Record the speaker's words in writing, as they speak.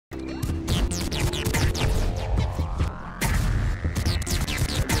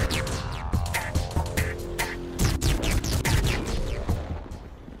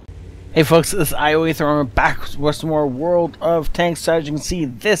Hey folks, this is ioEther. I'm back with some more World of Tanks. So as you can see,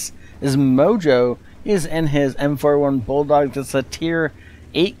 this is Mojo. He's in his M41 Bulldog. That's a tier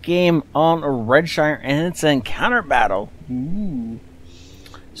 8 game on a Redshire, and it's an encounter battle. Ooh.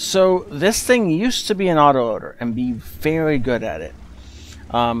 So this thing used to be an autoloader and be very good at it.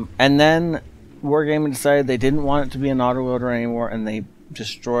 And then Wargaming decided they didn't want it to be an autoloader anymore, and they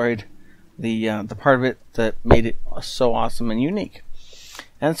destroyed the part of it that made it so awesome and unique.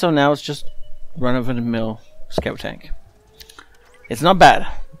 And so now it's just run-of-the-mill scout tank. It's not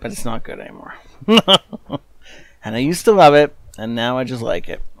bad, but it's not good anymore. And I used to love it, and now I just like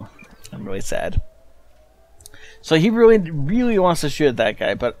it. I'm really sad. So he really wants to shoot at that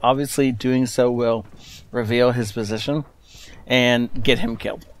guy, but obviously doing so will reveal his position and get him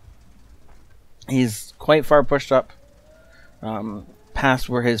killed. He's quite far pushed up past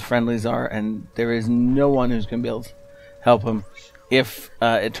where his friendlies are, and there is no one who's going to be able to help him if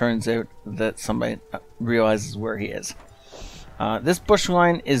it turns out that somebody realizes where he is. This bush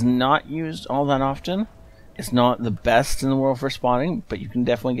line is not used all that often. It's not the best in the world for spotting, but you can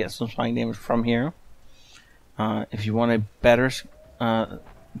definitely get some spotting damage from here. If you want a better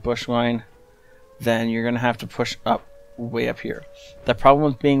bush line, then you're going to have to push up way up here. The problem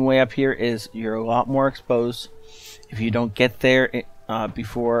with being way up here is you're a lot more exposed. If you don't get there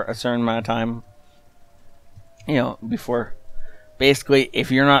before a certain amount of time, you know, before... Basically,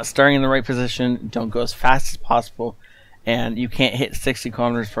 if you're not starting in the right position, don't go as fast as possible, and you can't hit 60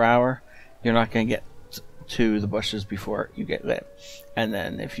 kilometers per hour, you're not going to get to the bushes before you get lit. And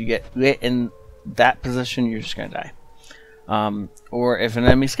then if you get lit in that position, you're just going to die. Or if an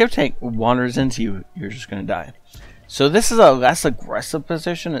enemy scout tank wanders into you, you're just going to die. So this is a less aggressive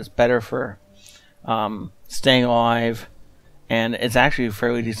position. It's better for staying alive, and it's actually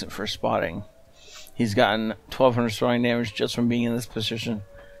fairly decent for spotting. He's gotten 1,200 spotting damage just from being in this position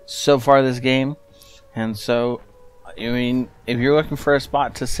so far this game. And so, I mean, if you're looking for a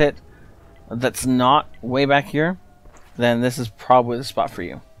spot to sit that's not way back here, then this is probably the spot for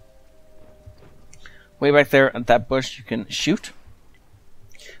you. Way back there at that bush you can shoot,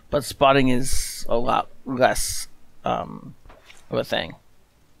 but spotting is a lot less of a thing.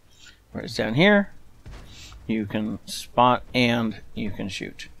 Whereas down here, you can spot and you can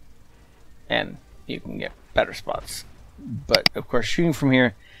shoot. And you can get better spots. But of course, shooting from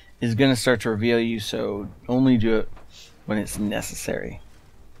here is going to start to reveal you, so only do it when it's necessary.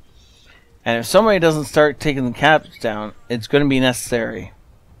 And if somebody doesn't start taking the caps down, it's going to be necessary.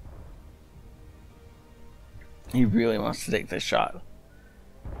 He really wants to take this shot.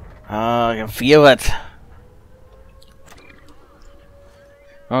 I can feel it.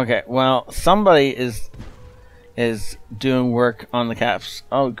 Okay, well, somebody is doing work on the caps.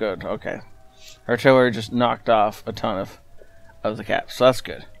 Oh, good. Okay. Artillery just knocked off a ton of the caps, so that's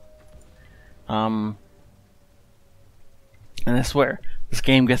good. And I swear, this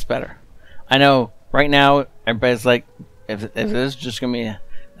game gets better. I know right now everybody's like, if it is just gonna be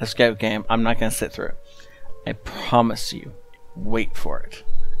a scout game, I'm not gonna sit through it. I promise you, wait for it.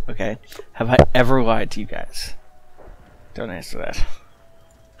 Okay? Have I ever lied to you guys? Don't answer that.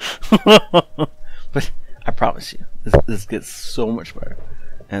 But I promise you, this gets so much better,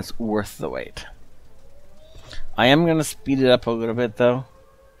 and it's worth the wait. I am going to speed it up a little bit though,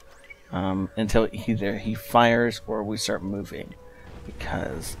 until either he fires or we start moving,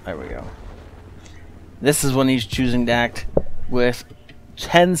 because there we go. This is when he's choosing to act. With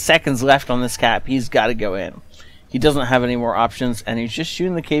 10 seconds left on this cap, he's got to go in. He doesn't have any more options, and he's just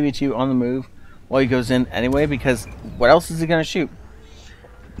shooting the KV-2 on the move while he goes in anyway, because what else is he going to shoot?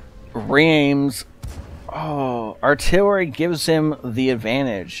 Re-aims. Oh, artillery gives him the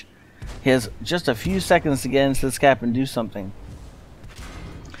advantage. He has just a few seconds to get into this cap and do something.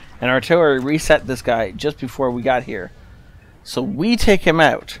 And artillery reset this guy just before we got here. So we take him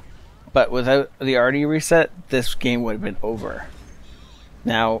out. But without the RD reset, this game would have been over.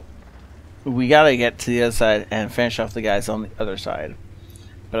 Now, we gotta get to the other side and finish off the guys on the other side.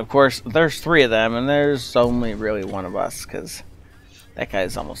 But of course, there's 3 of them, and there's only really one of us, because that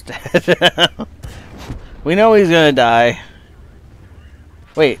guy's almost dead. We know he's gonna die.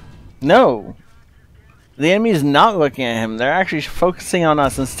 Wait, no. The enemy is not looking at him. They're actually focusing on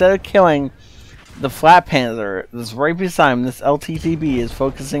us. Instead of killing the Flat Panther that's right beside him, this LTTB is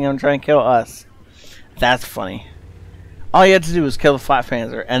focusing on trying to kill us. That's funny. All you had to do was kill the Flat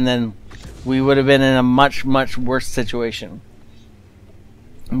Panther, and then we would have been in a much, much worse situation.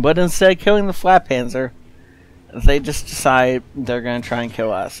 But instead of killing the Flat Panther, they just decide they're going to try and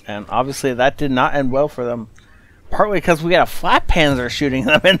kill us. And obviously that did not end well for them. Partly because we got a Flat Panther shooting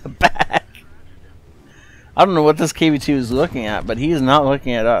them in the back. I don't know what this KV-2 is looking at, but he is not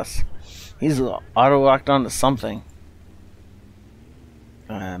looking at us. He's auto-locked onto something.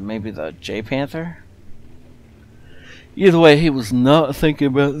 Maybe the J-Panther? Either way, he was not thinking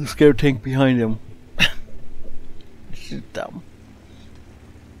about the scout tank behind him. She's dumb.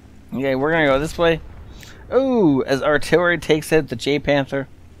 Okay, we're gonna go this way. Ooh, as artillery takes out the J-Panther.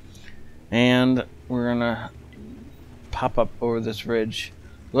 And we're gonna pop up over this ridge,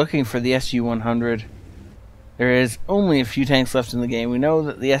 looking for the SU-100. There is only a few tanks left in the game. We know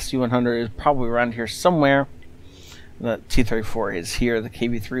that the SU-100 is probably around here somewhere. The T-34 is here. The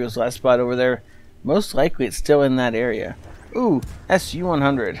KV-3 was last spot over there. Most likely it's still in that area. Ooh,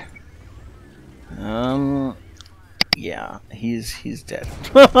 SU-100. Yeah, he's dead.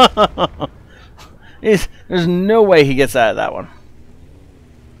 There's no way he gets out of that one.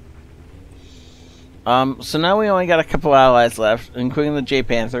 So now we only got a couple allies left, including the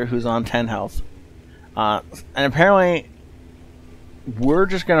J-Panther, who's on 10 health. And apparently, we're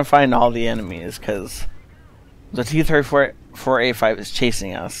just gonna find all the enemies, because the T-34A5 is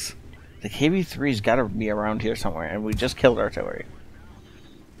chasing us. The KV-3's gotta be around here somewhere, and we just killed artillery.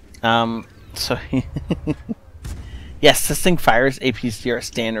 So... Yes, this thing fires APCR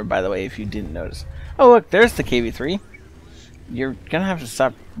standard, by the way, if you didn't notice. Oh, look, there's the KV-3. You're gonna have to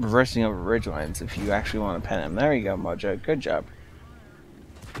stop reversing over ridge lines if you actually want to pen him. There you go, Mojo. Good job.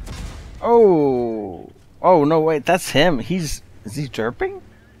 Oh! Oh, no, wait, that's him. Is he derping?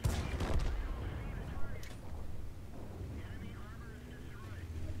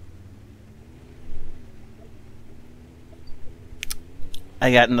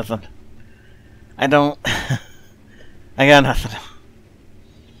 I got nothing. I don't... I got nothing.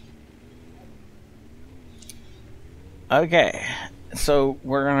 Okay, so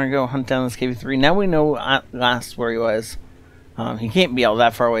we're gonna go hunt down this KV-3. Now we know at last where he was. He can't be all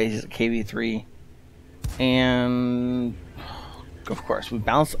that far away. He's a KV-3. And... of course, we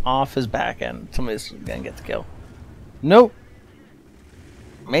bounce off his back end. Somebody's gonna get the kill. Nope.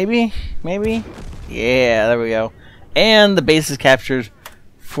 Maybe? Maybe? Yeah, there we go. And the base is captured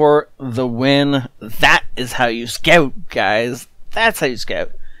for the win. That is how you scout, guys. That's how you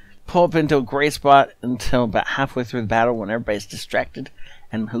scout. Pull up into a gray spot until about halfway through the battle when everybody's distracted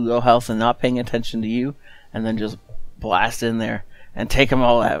and low health and not paying attention to you, and then just blast in there and take them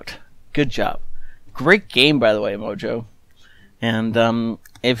all out. Good job. Great game, by the way, Mojo. And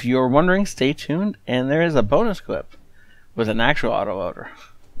if you're wondering, stay tuned, and there is a bonus clip with an actual autoloader.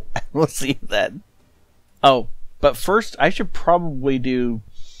 We'll see that. Oh, but first, I should probably do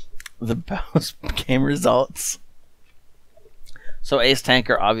the post-game results. So Ace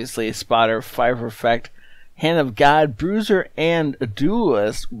Tanker, obviously, Spotter, Fire Effect, Hand of God, Bruiser, and a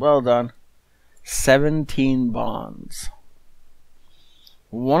Duelist. Well done. 17 bonds.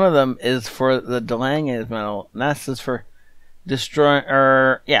 One of them is for the Delange's medal, and that's just for destroying,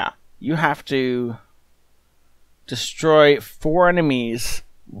 yeah, you have to destroy 4 enemies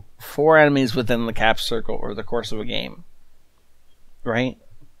within the cap circle over the course of a game. Right?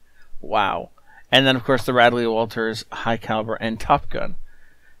 Wow. And then, of course, the Radley Walters, High Caliber, and Top Gun.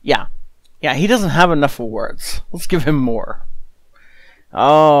 Yeah. Yeah, he doesn't have enough awards. Let's give him more.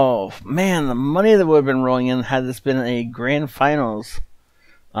 Oh, man, the money that would have been rolling in had this been a grand finals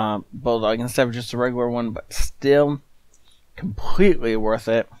Bulldog instead of just a regular one, but still completely worth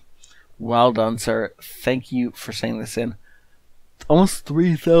it. Well done, sir. Thank you for sending this in. Almost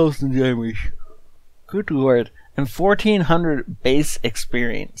 3,000 damage. Good lord. And 1,400 base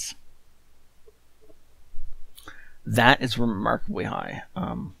experience. That is remarkably high.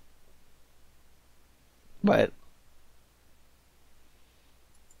 But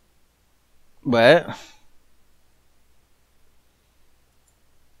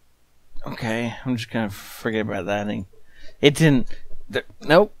okay, I'm just gonna forget about that. It didn't.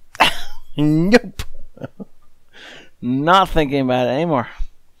 Nope. Nope. Not thinking about it anymore.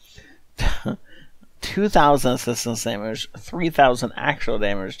 2,000 assistance damage, 3,000 actual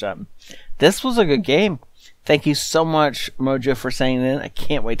damage done. This was a good game. Thank you so much, Mojo, for sending it in. I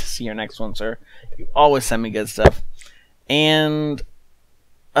can't wait to see your next one, sir. You always send me good stuff. And,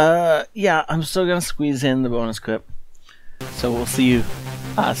 yeah, I'm still going to squeeze in the bonus clip. So we'll see you.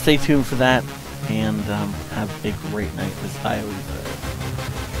 Stay tuned for that. And have a great night with ioEther.